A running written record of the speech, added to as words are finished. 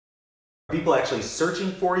People actually searching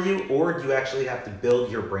for you, or do you actually have to build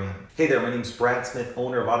your brand? Hey there, my name is Brad Smith,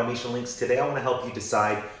 owner of Automation Links. Today I want to help you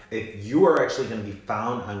decide if you are actually going to be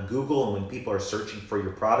found on Google and when people are searching for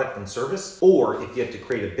your product and service, or if you have to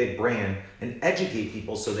create a big brand and educate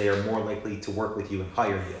people so they are more likely to work with you and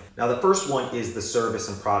hire you. Now, the first one is the service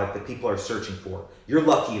and product that people are searching for. You're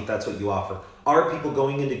lucky if that's what you offer. Are people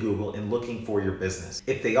going into Google and looking for your business?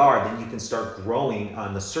 If they are, then you can start growing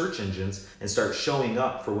on the search engines and start showing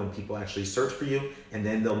up for when people actually search for you, and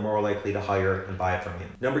then they're more likely to hire and buy from you.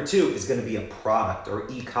 Number two is going to be a product or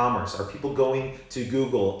e-commerce. Are people going to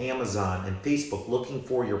Google, Amazon, and Facebook looking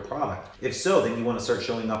for your product? If so, then you want to start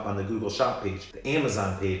showing up on the Google shop page, the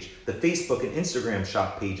Amazon page, the Facebook and Instagram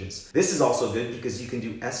shop pages. This is also good because you can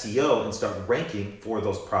do SEO and start ranking for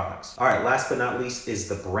those products. All right, last but not least is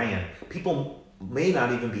the brand. People may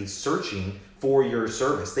not even be searching for your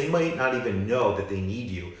service. They might not even know that they need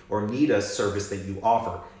you or need a service that you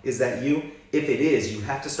offer. Is that you? If it is, you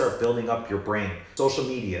have to start building up your brand. Social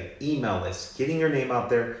media, email lists, getting your name out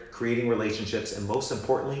there, creating relationships, and most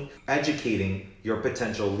importantly, educating your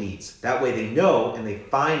potential leads. That way they know and they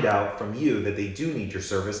find out from you that they do need your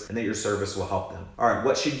service and that your service will help them. All right,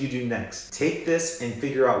 what should you do next? Take this and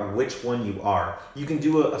figure out which one you are. You can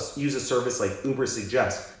use a service like Uber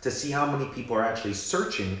Suggest to see how many people are actually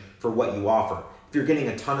searching for what you offer. If you're getting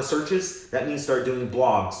a ton of searches, that means start doing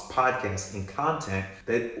blogs, podcasts, and content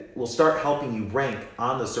that will start helping you rank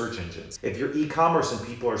on the search engines. If you're e-commerce and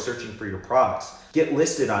people are searching for your products, get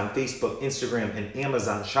listed on Facebook, Instagram, and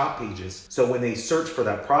Amazon shop pages. So when they search for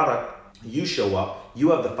that product, you show up,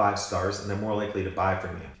 you have the 5 stars, and they're more likely to buy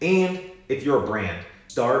from you. And if you're a brand,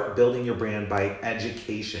 start building your brand by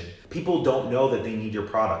education. People don't know that they need your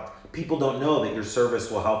product. People don't know that your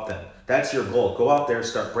service will help them. That's your goal. Go out there,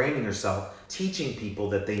 start branding yourself, teaching people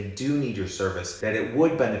that they do need your service, that it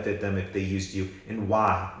would benefit them if they used you, and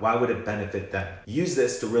why. Why would it benefit them? Use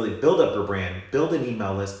this to really build up your brand, build an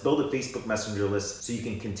email list, build a Facebook Messenger list so you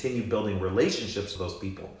can continue building relationships with those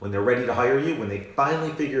people. When they're ready to hire you, when they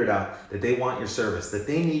finally figure it out that they want your service, that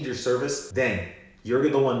they need your service, then you're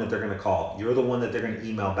the one that they're going to call. You're the one that they're going to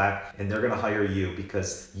email back, and they're going to hire you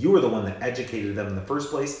because you were the one that educated them in the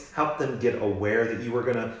first place, helped them get aware that you were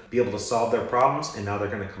going to be able to solve their problems, and now they're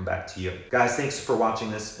going to come back to you. Guys, thanks for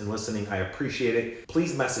watching this and listening. I appreciate it.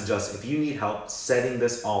 Please message us if you need help setting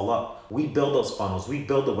this all up. We build those funnels. We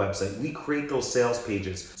build the website. We create those sales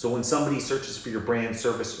pages. So when somebody searches for your brand,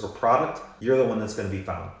 service, or product, you're the one that's going to be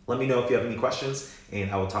found. Let me know if you have any questions,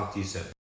 and I will talk to you soon.